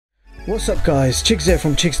What's up guys, Chigs here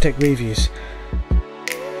from Chigs Tech Reviews.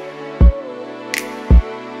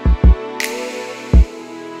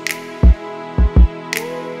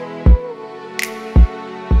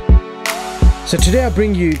 So today I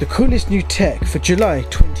bring you the coolest new tech for July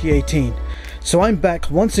 2018. So I'm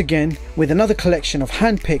back once again with another collection of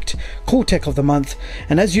hand-picked cool tech of the month,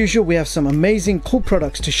 and as usual we have some amazing cool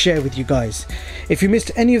products to share with you guys. If you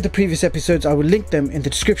missed any of the previous episodes, I will link them in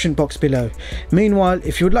the description box below. Meanwhile,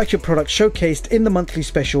 if you would like your product showcased in the monthly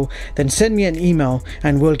special, then send me an email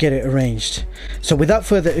and we'll get it arranged. So without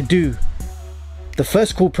further ado, the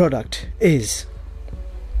first cool product is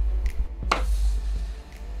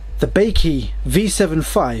the Bakeey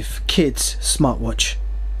V75 Kids Smartwatch.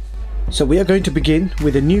 So we are going to begin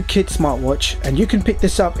with a new kid smartwatch, and you can pick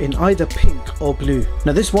this up in either pink or blue.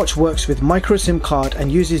 Now this watch works with micro SIM card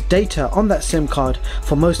and uses data on that SIM card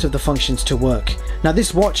for most of the functions to work. Now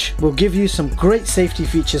this watch will give you some great safety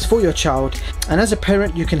features for your child, and as a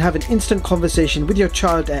parent you can have an instant conversation with your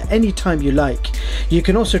child at any time you like. You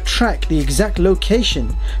can also track the exact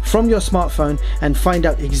location from your smartphone and find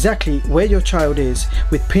out exactly where your child is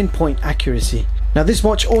with pinpoint accuracy. Now this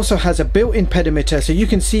watch also has a built-in pedometer, so you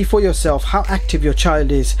can see for yourself how active your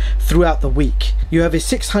child is throughout the week. You have a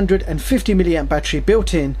 650 mAh battery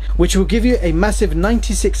built in, which will give you a massive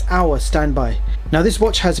 96-hour standby. Now this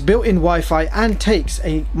watch has built-in Wi-Fi and takes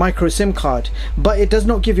a micro SIM card, but it does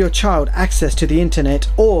not give your child access to the internet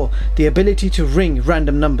or the ability to ring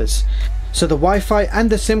random numbers. So the Wi-Fi and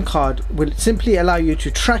the SIM card will simply allow you to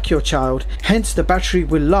track your child, hence the battery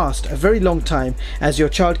will last a very long time, as your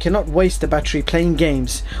child cannot waste the battery playing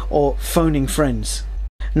games or phoning friends.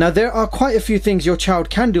 Now there are quite a few things your child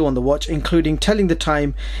can do on the watch, including telling the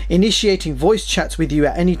time, initiating voice chats with you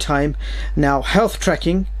at any time, now health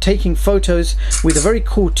tracking, taking photos with a very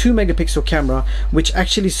cool 2 megapixel camera which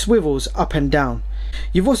actually swivels up and down.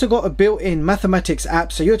 You've also got a built-in mathematics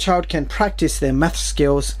app so your child can practice their math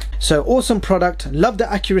skills. So awesome product, love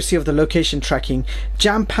the accuracy of the location tracking,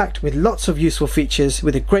 jam-packed with lots of useful features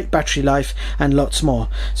with a great battery life and lots more.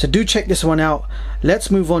 So do check this one out. Let's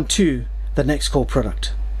move on to the next cool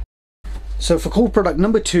product. So for cool product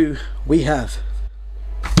number 2 we have,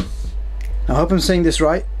 I hope I'm saying this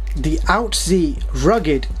right, the OUTXE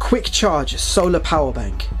rugged quick charge solar power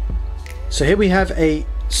bank. So here we have a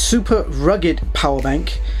super rugged power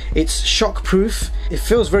bank. It's shock proof, it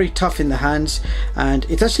feels very tough in the hands, and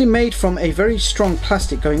it's actually made from a very strong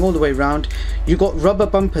plastic going all the way around. You got rubber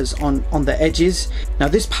bumpers on the edges. Now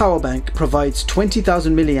this power bank provides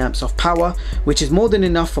 20,000 milliamps of power, which is more than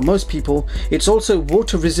enough for most people. It's also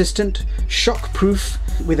water resistant, shock proof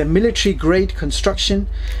with a military grade construction,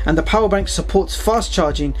 and the power bank supports fast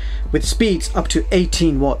charging with speeds up to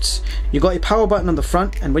 18 watts. You got a power button on the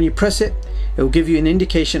front, and when you press it, it will give you an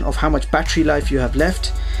indication of how much battery life you have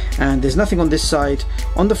left. And there's nothing on this side.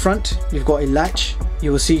 On the front you've got a latch,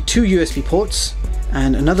 you will see 2 USB ports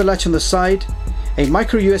and another latch on the side, a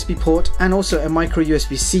micro USB port and also a micro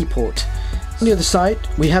USB-C port. On the other side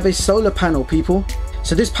we have a solar panel, people.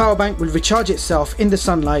 So this power bank will recharge itself in the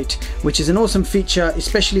sunlight, which is an awesome feature,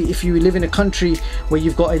 especially if you live in a country where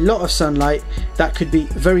you've got a lot of sunlight. That could be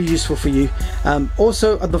very useful for you.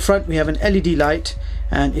 Also at the front we have an LED light,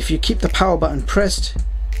 and if you keep the power button pressed,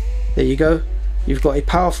 there you go, you've got a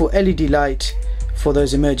powerful LED light for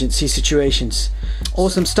those emergency situations.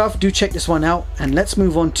 Awesome stuff, do check this one out, and let's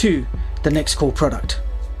move on to the next cool product.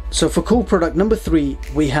 So for cool product number 3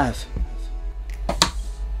 we have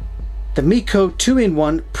the MEKO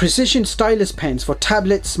 2-in-1 Precision Stylus pens for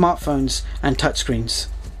tablets, smartphones and touchscreens.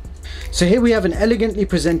 So here we have an elegantly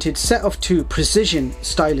presented set of 2 Precision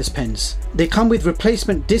Stylus pens. They come with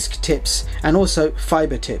replacement disc tips and also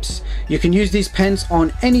fiber tips. You can use these pens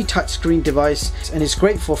on any touchscreen device, and it's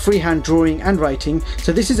great for freehand drawing and writing.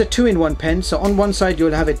 So this is a 2-in-1 pen. So on one side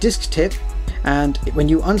you'll have a disc tip, and when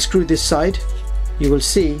you unscrew this side you will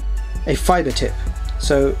see a fiber tip.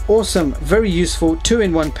 So awesome, very useful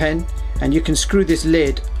 2-in-1 pen, and you can screw this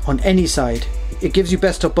lid on any side. It gives you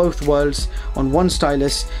best of both worlds on one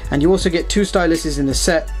stylus, and you also get 2 styluses in the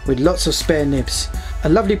set with lots of spare nibs. A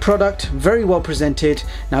lovely product, very well presented.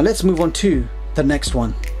 Now let's move on to the next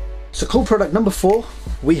one. So cool product number 4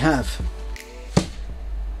 we have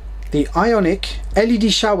the IONIC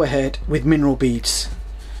LED shower head with mineral beads.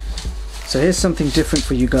 So here's something different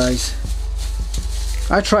for you guys.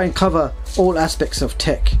 I try and cover all aspects of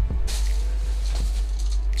tech.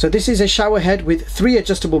 So this is a shower head with 3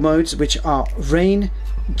 adjustable modes, which are rain,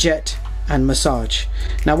 jet and massage.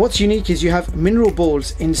 Now what's unique is you have mineral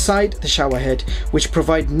balls inside the shower head, which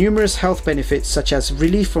provide numerous health benefits such as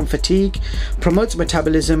relief from fatigue, promotes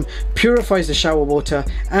metabolism, purifies the shower water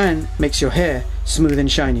and makes your hair smooth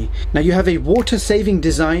and shiny. Now you have a water saving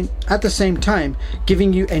design at the same time,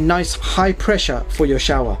 giving you a nice high pressure for your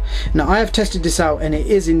shower. Now I have tested this out and it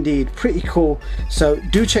is indeed pretty cool, so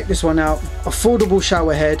do check this one out. Affordable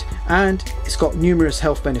shower head, and it's got numerous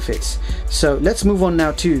health benefits. So let's move on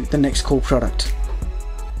now to the next cool product.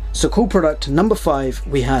 So cool product number 5,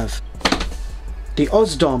 we have the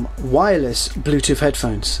OUSOM wireless Bluetooth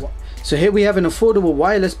headphones. So here we have an affordable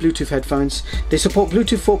wireless Bluetooth headphones. They support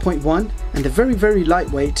Bluetooth 4.1 and they're very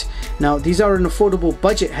lightweight. Now these are an affordable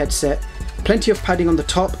budget headset, plenty of padding on the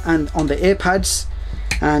top and on the ear pads,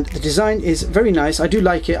 and the design is very nice. I do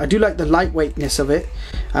like it. I do like the lightweightness of it.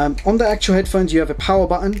 On the actual headphones you have a power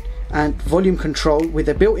button and volume control with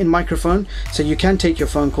a built-in microphone, so you can take your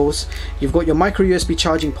phone calls. You've got your micro USB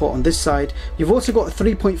charging port on this side. You've also got a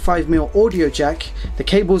 3.5mm audio jack. The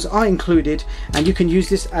cables are included and you can use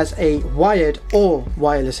this as a wired or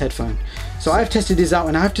wireless headphone. So I've tested these out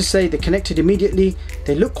and I have to say they're connected immediately.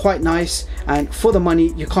 They look quite nice, and for the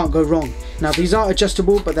money you can't go wrong. Now these are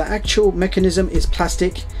adjustable, but the actual mechanism is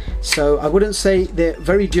plastic, so I wouldn't say they're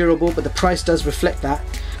very durable, but the price does reflect that.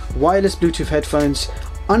 Wireless Bluetooth headphones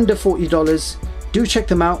under $40. Do check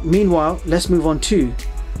them out. Meanwhile, let's move on to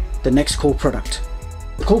the next cool product.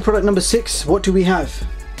 Cool product number 6, what do we have?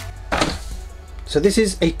 So this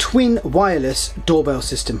is a twin wireless doorbell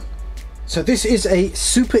system. So this is a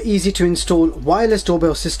super easy to install wireless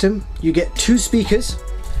doorbell system. You get 2 speakers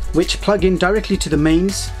which plug in directly to the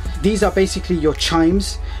mains. These are basically your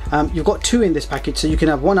chimes. You've got 2 in this package, so you can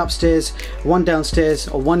have one upstairs, one downstairs,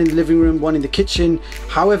 or one in the living room, one in the kitchen,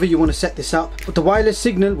 however you want to set this up. But the wireless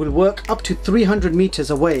signal will work up to 300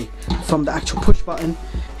 meters away from the actual push button.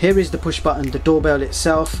 Here is the push button, the doorbell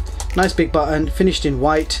itself. Nice big button, finished in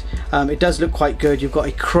white. It does look quite good. You've got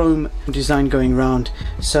a chrome design going around,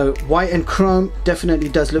 so white and chrome definitely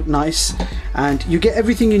does look nice, and you get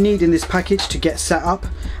everything you need in this package to get set up.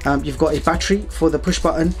 You've got a battery for the push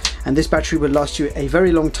button, and this battery will last you a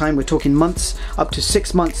very long time. We're talking months, up to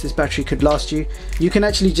 6 months this battery could last you. You can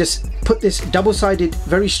actually just put this double-sided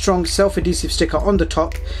very strong self-adhesive sticker on the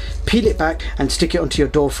top, peel it back and stick it onto your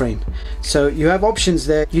door frame. So you have options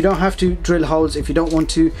there. You don't have to drill holes if you don't want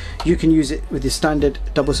to. You can use it with the standard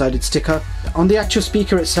double-sided sticker. On the actual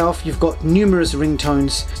speaker itself, you've got numerous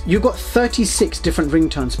ringtones. You've got 36 different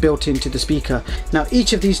ringtones built into the speaker. Now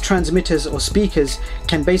each of these transmitters or speakers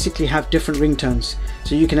can basically have different ringtones.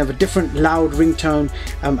 So you can have a different loud ringtone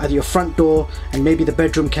at your front door, and maybe the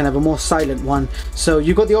bedroom can have a more silent one. So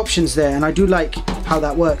you've got the options there, and I do like how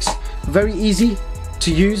that works. Very easy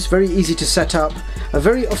to use, very easy to set up, a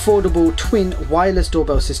very affordable twin wireless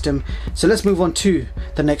doorbell system. So let's move on to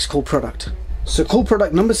the next cool product. So cool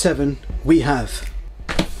product number 7, we have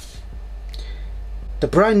the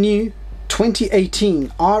brand new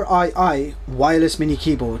 2018 RII wireless mini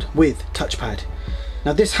keyboard with touchpad.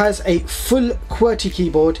 Now this has a full QWERTY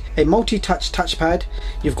keyboard, a multi-touch touchpad.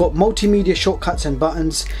 You've got multimedia shortcuts and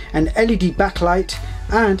buttons, an LED backlight,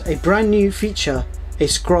 and a brand new feature, a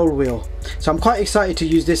scroll wheel. So I'm quite excited to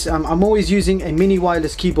use this. I'm always using a mini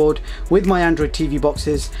wireless keyboard with my Android TV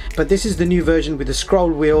boxes, but this is the new version with a scroll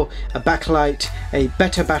wheel, a backlight, a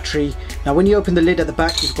better battery. Now when you open the lid at the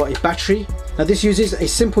back, you've got a battery. Now this uses a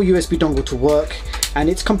simple USB dongle to work, and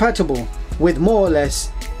it's compatible with more or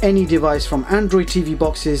less any device from Android TV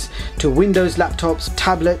boxes to Windows laptops,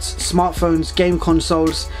 tablets, smartphones, game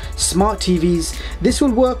consoles, smart TVs. This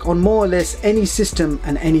will work on more or less any system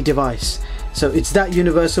and any device. So it's that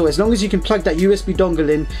universal. As long as you can plug that USB dongle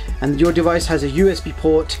in and your device has a USB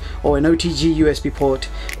port or an OTG USB port,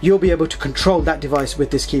 you'll be able to control that device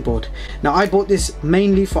with this keyboard. Now I bought this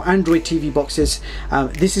mainly for Android TV boxes.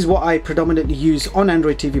 This is what I predominantly use on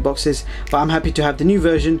Android TV boxes, but I'm happy to have the new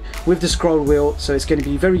version with the scroll wheel, so it's going to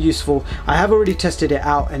be very useful. I have already tested it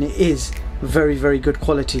out and it is very good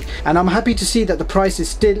quality, and I'm happy to see that the price is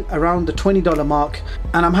still around the $20 mark,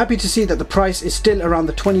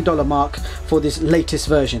 for this latest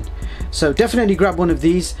version. So definitely grab one of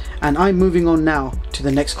these, and I'm moving on now to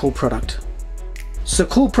the next cool product. So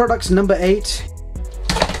cool products number 8,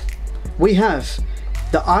 we have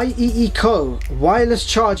the IEECO wireless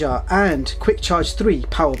charger and Quick Charge 3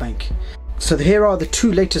 power bank. So here are the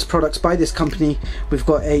 2 latest products by this company. We've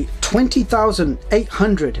got a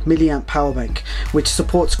 20,800 milliamp power bank which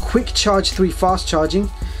supports Quick Charge 3 fast charging.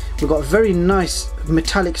 We've got a very nice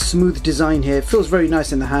metallic smooth design here. It feels very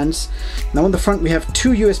nice in the hands. Now on the front we have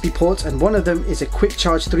two USB ports, and one of them is a quick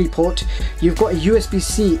charge 3 port. You've got a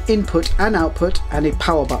USB-C input and output and a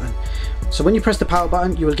power button. So when you press the power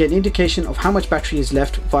button, you will get an indication of how much battery is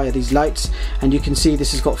left via these lights, and you can see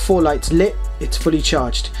this has got 4 lights lit. It's fully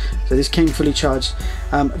charged, so this came fully charged.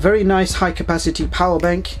 Very nice high capacity power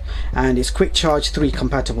bank, and it's quick charge 3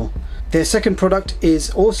 compatible. Their second product is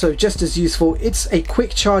also just as useful. It's a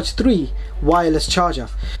quick charge 3 wireless charger.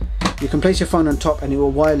 You can place your phone on top and it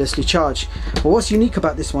will wirelessly charge. But what's unique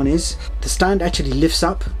about this one is the stand actually lifts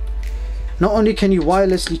up. Not only can you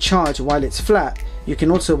wirelessly charge while it's flat, you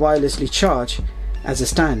can also wirelessly charge as a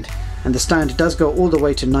stand, and the stand does go all the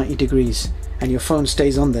way to 90 degrees and your phone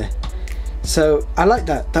stays on there. So I like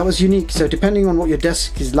that. That was unique. So depending on what your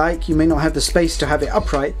desk is like, you may not have the space to have it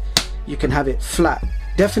upright, you can have it flat.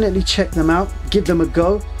 Definitely check them out, give them a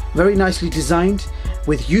go. Very nicely designed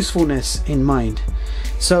with usefulness in mind.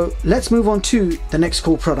 So let's move on to the next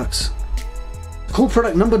cool products. Cool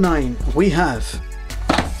product number 9, we have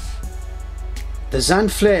the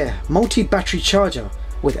ZANFLARE Multi-Battery Charger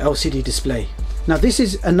with LCD display. Now this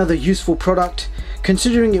is another useful product,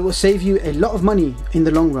 considering it will save you a lot of money in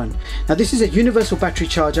the long run. Now this is a universal battery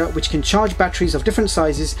charger which can charge batteries of different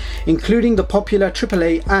sizes, including the popular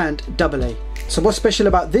AAA and AA. So what's special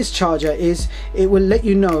about this charger is it will let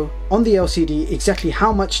you know on the LCD exactly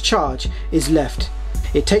how much charge is left.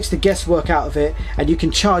 It takes the guesswork out of it, and you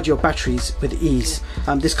can charge your batteries with ease.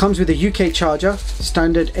 This comes with a UK charger,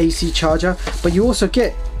 standard AC charger, but you also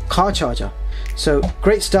get car charger. So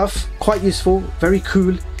great stuff, quite useful, very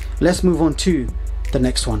cool. Let's move on to the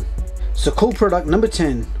next one. So cool product number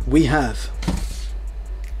 10, we have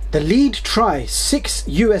the LEADTRY 6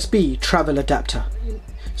 USB travel adapter.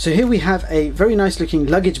 So here we have a very nice looking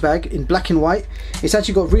luggage bag in black and white. It's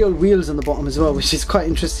actually got real wheels on the bottom as well, which is quite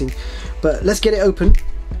interesting. But let's get it open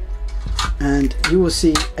and you will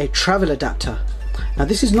see a travel adapter. Now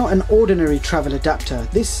this is not an ordinary travel adapter.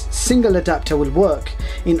 This single adapter will work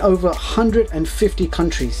in over 150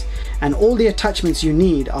 countries, and all the attachments you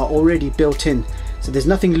need are already built in. So there's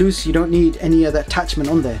nothing loose, you don't need any other attachment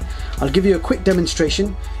on there. I'll give you a quick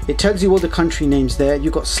demonstration. It tells you all the country names there.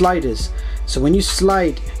 You've got sliders. So when you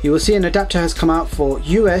slide, you will see an adapter has come out for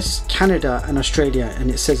US, Canada and Australia,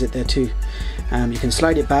 and it says it there too. You can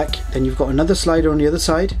slide it back, then you've got another slider on the other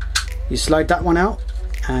side. You slide that one out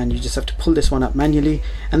and you just have to pull this one up manually,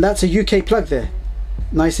 and that's a UK plug there.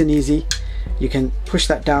 Nice and easy. You can push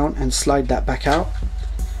that down and slide that back out.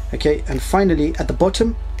 Okay, and finally at the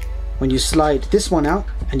bottom, when you slide this one out,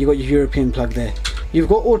 and you've got your European plug there. You've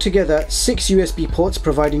got altogether 6 USB ports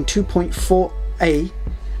providing 2.4A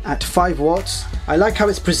at 5 watts. I like how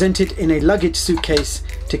it's presented in a luggage suitcase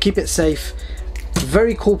to keep it safe.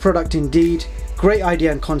 Very cool product indeed. Great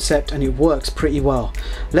idea and concept, and it works pretty well.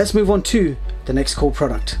 Let's move on to the next cool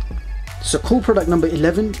product. So cool product number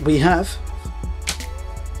 11, we have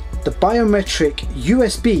the BIOMETRIC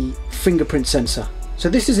USB fingerprint sensor. So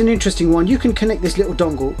this is an interesting one. You can connect this little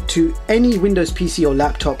dongle to any Windows PC or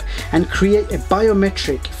laptop and create a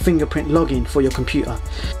biometric fingerprint login for your computer.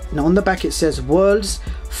 Now on the back it says world's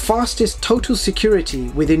fastest total security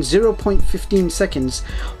within 0.15 seconds,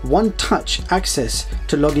 one touch access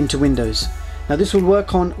to log into Windows. Now this will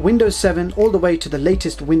work on Windows 7 all the way to the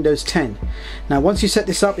latest Windows 10. Now once you set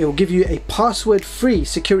this up, it will give you a password-free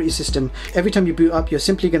security system. Every time you boot up, you're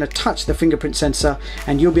simply going to touch the fingerprint sensor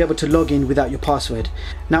and you'll be able to log in without your password.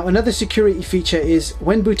 Now another security feature is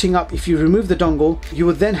when booting up, if you remove the dongle, you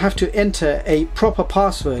will then have to enter a proper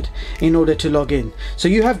password in order to log in. So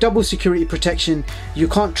you have double security protection. You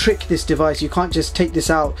can't trick this device. You can't just take this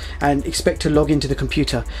out and expect to log into the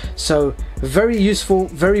computer. So very useful,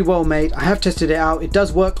 very well made. I have tested it out. It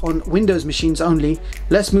does work on Windows machines only.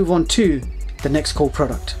 Let's move on to the next cool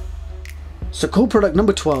product. So cool product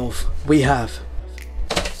number 12, we have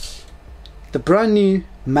the brand new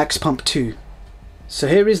Max Pump 2. So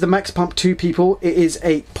here is the Max Pump 2, people. It is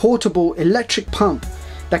a portable electric pump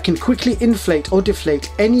that can quickly inflate or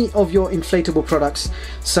deflate any of your inflatable products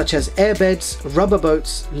such as airbeds, rubber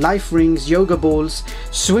boats, life rings, yoga balls,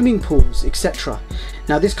 swimming pools, etc.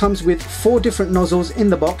 Now this comes with 4 different nozzles in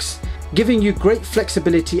the box, giving you great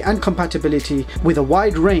flexibility and compatibility with a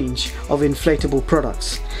wide range of inflatable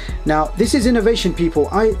products. Now this is innovation, people.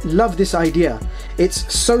 I love this idea.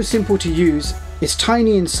 It's so simple to use. It's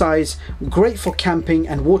tiny in size, great for camping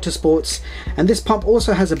and water sports, and this pump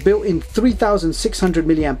also has a built-in 3600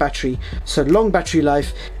 mAh battery, so long battery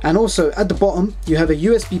life. And also at the bottom you have a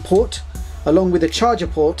USB port along with a charger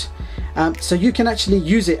port, so you can actually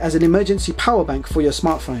use it as an emergency power bank for your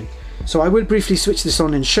smartphone. So I will briefly switch this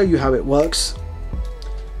on and show you how it works.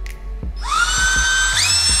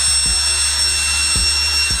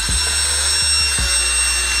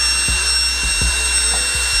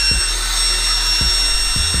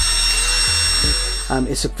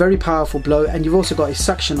 It's a very powerful blow, and you've also got a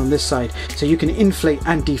suction on this side, so you can inflate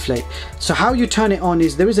and deflate. So how you turn it on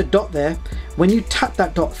is there is a dot there. When you tap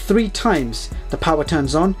that dot 3 times, the power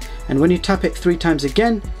turns on, and when you tap it 3 times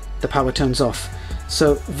again, the power turns off.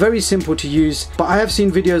 So very simple to use, but I have seen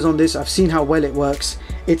videos on this. I've seen how well it works.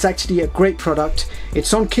 It's actually a great product.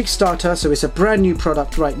 It's on Kickstarter, so it's a brand new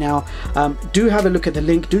product right now. Do have a look at the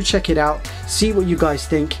link, do check it out, see what you guys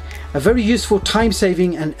think. A very useful,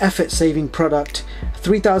 time-saving and effort-saving product.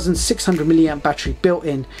 3600 milliamp battery built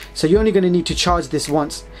in, so you're only going to need to charge this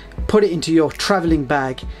once, put it into your traveling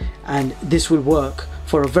bag, and this will work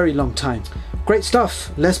for a very long time. Great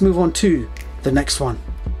stuff. Let's move on to the next one.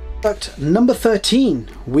 Product number 13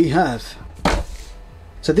 we have.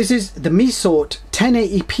 So this is the MEISORT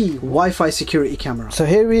 1080p Wi-Fi security camera. So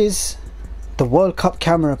here is the World Cup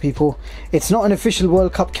camera, people. It's not an official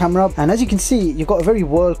World Cup camera, and as you can see, you've got a very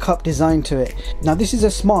World Cup design to it. Now this is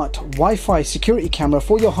a smart Wi-Fi security camera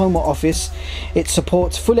for your home or office. It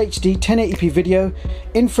supports full HD 1080p video,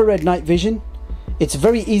 infrared night vision. It's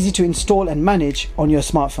very easy to install and manage on your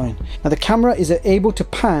smartphone. Now the camera is able to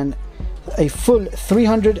pan a full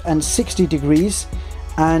 360 degrees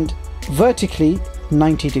and vertically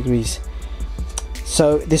 90 degrees.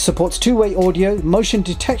 So this supports two-way audio, motion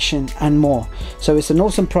detection and more. So it's an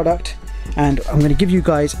awesome product, and I'm going to give you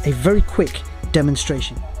guys a very quick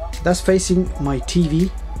demonstration. So that's facing my TV,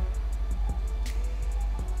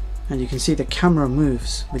 and you can see the camera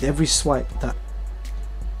moves with every swipe. That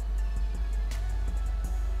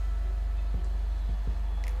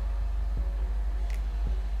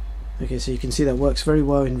okay, so you can see that works very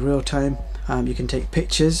well in real time. You can take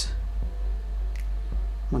pictures.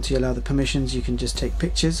 Once you allow the permissions, you can just take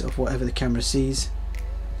pictures of whatever the camera sees.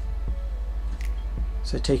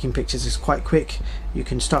 So taking pictures is quite quick. You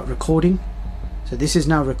can start recording. So this is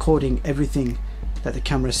now recording everything that the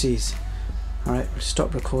camera sees. Alright,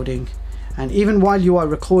 stop recording. And even while you are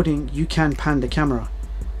recording, you can pan the camera.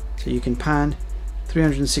 So you can pan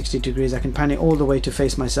 360 degrees. I can pan it all the way to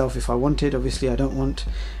face myself if I wanted. Obviously I don't want.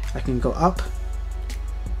 I can go up.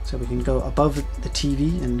 So we can go above the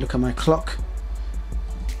TV and look at my clock.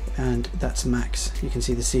 And that's max. You can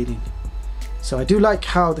see the ceiling. So I do like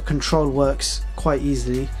how the control works quite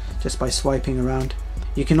easily just by swiping around.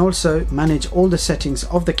 You can also manage all the settings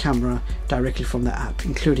of the camera directly from the app,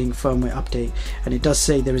 including firmware update, and it does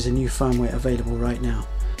say there is a new firmware available right now.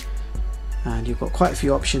 And you've got quite a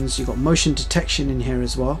few options. You've got motion detection in here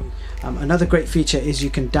as well. Another great feature is you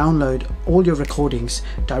can download all your recordings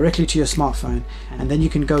directly to your smartphone, and then you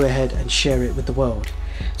can go ahead and share it with the world.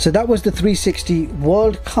 So that was the 360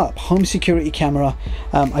 World Cup home security camera.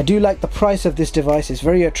 I do like the price of this device. It's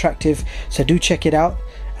very attractive, so do check it out,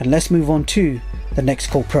 and let's move on to the next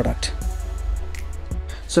cool product.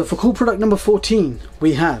 So for cool product number 14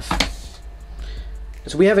 we have a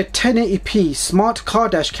 1080p smart car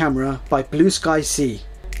dash camera by BLUESKYSEA.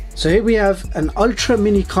 So here we have an ultra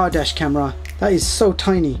mini car dash camera that is so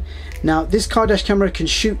tiny. Now this car dash camera can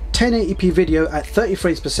shoot 1080p video at 30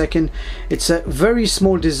 frames per second. It's a very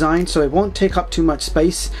small design, so it won't take up too much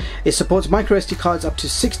space. It supports micro SD cards up to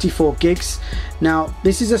 64 gigs. Now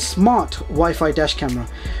this is a smart Wi-Fi dash camera,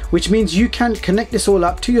 which means you can connect this all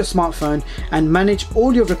up to your smartphone and manage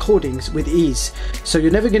all your recordings with ease. So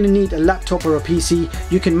you're never going to need a laptop or a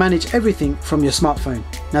PC. You can manage everything from your smartphone.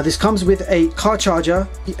 Now this comes with a car charger,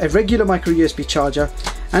 a regular micro USB charger,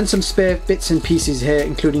 and some spare bits and pieces here,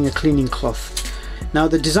 including a cleaning cloth. Now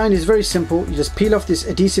the design is very simple. You just peel off this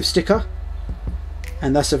adhesive sticker,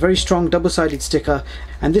 and that's a very strong double-sided sticker,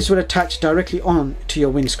 and this will attach directly on to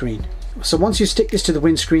your windscreen. So once you stick this to the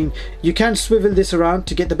windscreen, you can swivel this around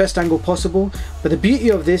to get the best angle possible, but the beauty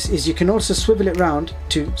of this is you can also swivel it around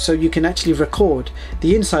so you can actually record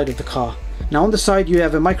the inside of the car. Now on the side you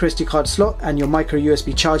have a micro SD card slot and your micro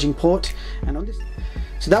USB charging port, and on this.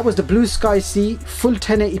 So that was the BLUESKYSEA full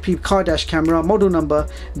 1080p car dash camera, model number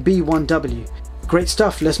B1W. Great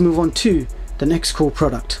stuff. Let's move on to the next cool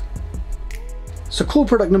product. So cool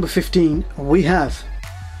product number 15, we have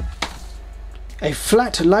a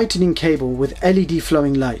flat lightning cable with LED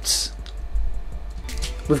flowing lights.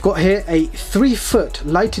 We've got here a 3-foot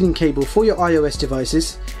lightning cable for your iOS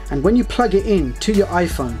devices, and when you plug it in to your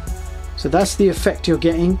iPhone, so that's the effect you're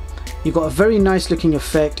getting. You've got a very nice looking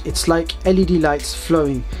effect. It's like LED lights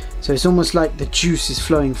flowing, so it's almost like the juice is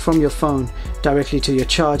flowing from your phone directly to your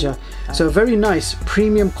charger. So a very nice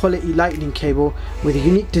premium quality lightning cable with a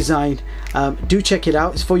unique design. Do check it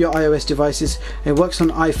out. It's for your iOS devices. It works on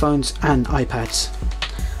iPhones and iPads.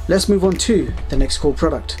 Let's move on to the next cool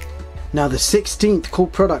product. Now the 16th cool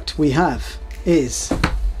product we have is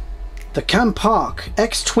the CAMPARK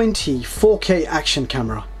X20 4K action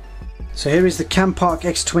camera. So here is the CAMPARK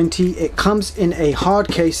X20. It comes in a hard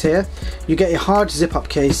case here. You get a hard zip up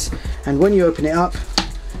case, and when you open it up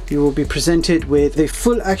you will be presented with a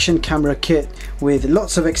full action camera kit with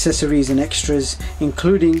lots of accessories and extras,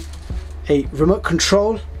 including a remote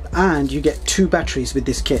control, and you get 2 batteries with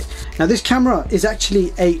this kit. Now this camera is actually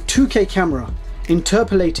a 2K camera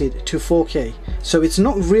interpolated to 4K, so it's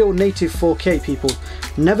not real native 4K, people.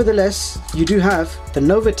 Nevertheless, you do have the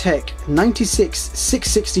Novatech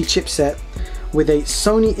 96660 chipset with a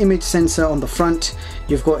Sony image sensor on the front.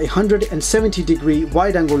 You've got a 170-degree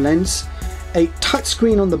wide angle lens, a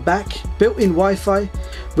touchscreen on the back, built-in Wi-Fi.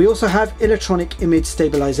 We also have electronic image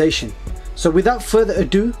stabilization. So without further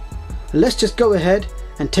ado, let's just go ahead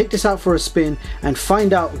and take this out for a spin and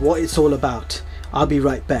find out what it's all about. I'll be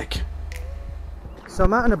right back. So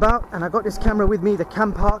I'm out and about, and I got this camera with me, the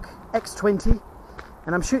CAMPARK X20,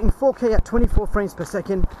 and I'm shooting 4K at 24 frames per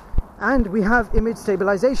second, and we have image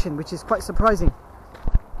stabilization, which is quite surprising.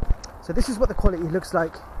 So this is what the quality looks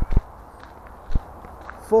like.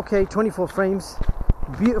 4K 24 frames,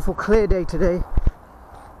 beautiful clear day today.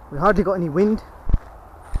 We hardly got any wind.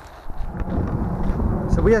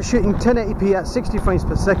 So we are shooting 1080p at 60 frames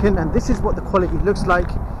per second, and this is what the quality looks like.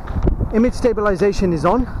 Image stabilization is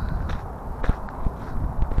on.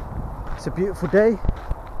 It's a beautiful day.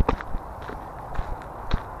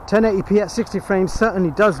 1080p at 60 frames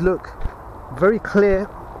certainly does look very clear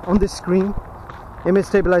on this screen. Image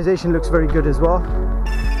stabilization looks very good as well.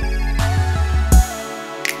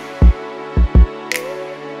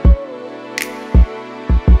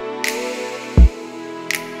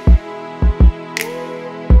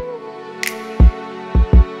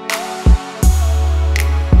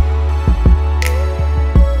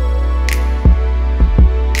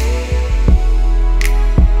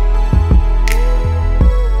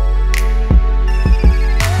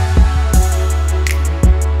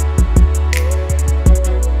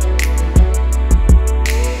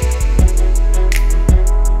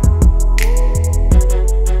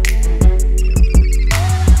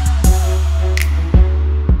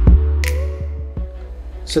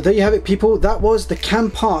 So there you have it, people. That was the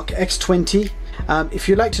CAMPARK X20. If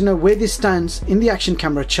you'd like to know where this stands in the action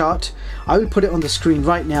camera chart, I will put it on the screen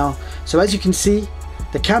right now. So as you can see,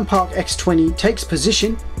 the CAMPARK X20 takes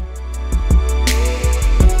position.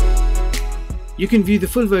 You can view the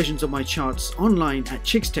full versions of my charts online at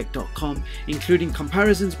chigstech.com, including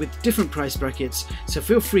comparisons with different price brackets, so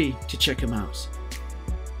feel free to check them out.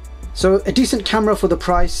 So a decent camera for the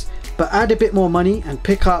price, but add a bit more money and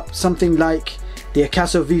pick up something like the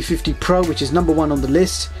AUSOM V50 Pro, which is #1 on the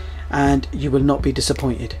list, and you will not be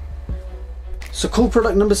disappointed. So cool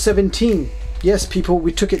product number 17. Yes, people,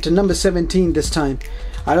 we took it to number 17 this time.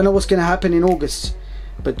 I don't know what's going to happen in August,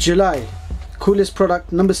 but July, coolest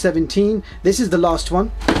product number 17. This is the last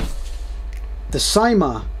one. The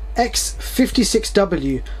SYMA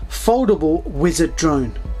X56W foldable wizard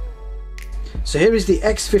drone. So here is the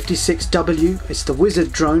X56W. It's the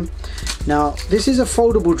wizard drone. Now this is a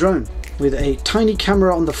foldable drone with a tiny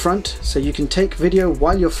camera on the front, so you can take video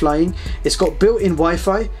while you're flying. It's got built-in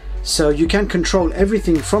Wi-Fi, so you can control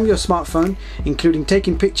everything from your smartphone, including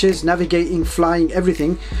taking pictures, navigating, flying,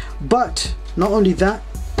 everything. But not only that,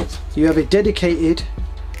 you have a dedicated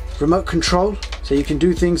remote control, so you can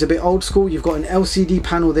do things a bit old school. You've got an LCD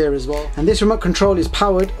panel there as well, and this remote control is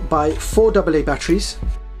powered by 4 AA batteries.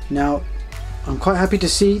 Now I'm quite happy to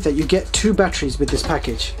see that you get 2 batteries with this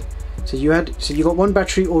package. So you got 1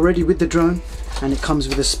 battery already with the drone, and it comes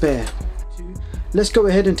with a spare. Let's go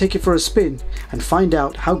ahead and take it for a spin and find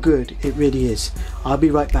out how good it really is. I'll be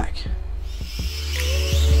right back.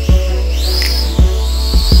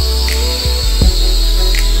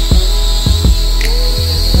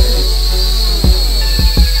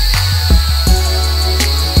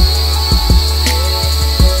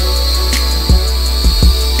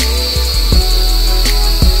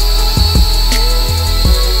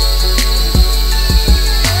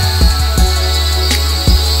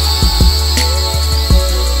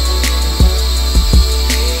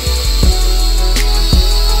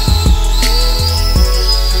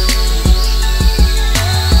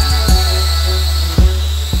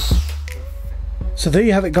 So there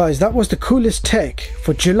you have it, guys. That was the coolest tech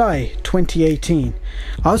for July 2018.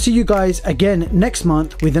 I'll see you guys again next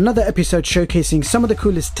month with another episode showcasing some of the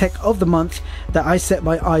coolest tech of the month that I set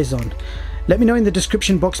my eyes on. Let me know in the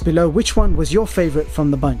description box below which one was your favorite from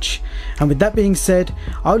the bunch. And with that being said,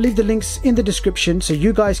 I'll leave the links in the description so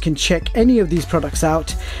you guys can check any of these products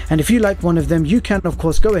out. And if you like one of them, you can of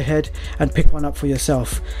course go ahead and pick one up for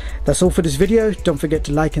yourself. That's all for this video. Don't forget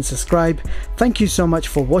to like and subscribe. Thank you so much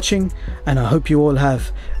for watching, and I hope you all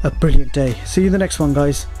have a brilliant day. See you in the next one,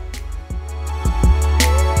 guys.